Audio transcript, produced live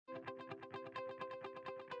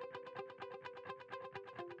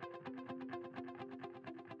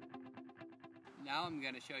Now I'm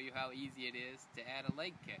going to show you how easy it is to add a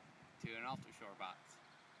leg kit to an Ultrashore box.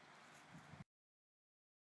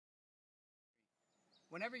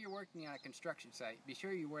 Whenever you're working on a construction site, be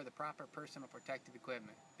sure you wear the proper personal protective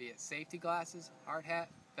equipment, be it safety glasses, hard hat,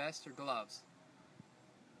 vest, or gloves.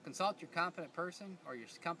 Consult your competent person or your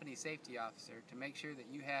company safety officer to make sure that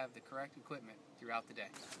you have the correct equipment throughout the day.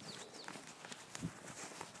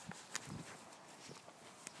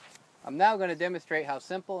 I'm now going to demonstrate how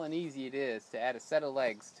simple and easy it is to add a set of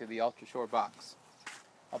legs to the Ultrashore box.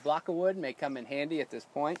 A block of wood may come in handy at this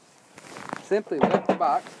point. Simply lift the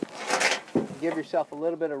box and give yourself a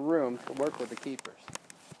little bit of room to work with the keepers.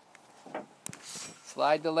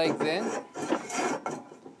 Slide the legs in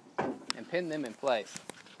and pin them in place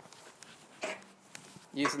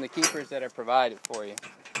using the keepers that are provided for you.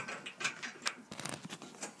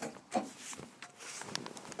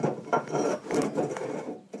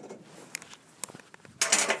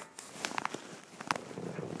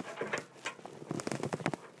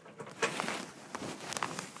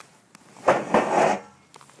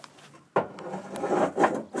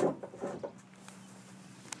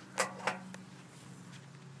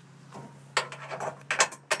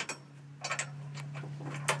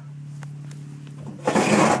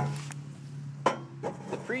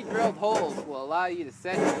 Pre-drilled holes will allow you to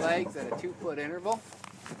set your legs at a 2-foot interval,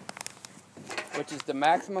 which is the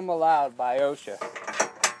maximum allowed by OSHA.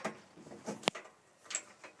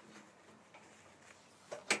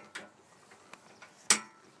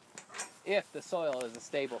 If the soil is a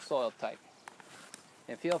stable soil type.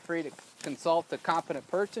 And feel free to consult a competent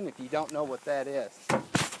person if you don't know what that is.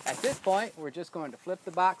 At this point, we're just going to flip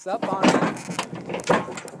the box up on end.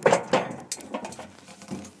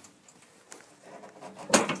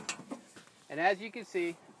 And as you can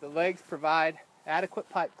see, the legs provide adequate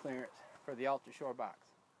pipe clearance for the Ultrashore box.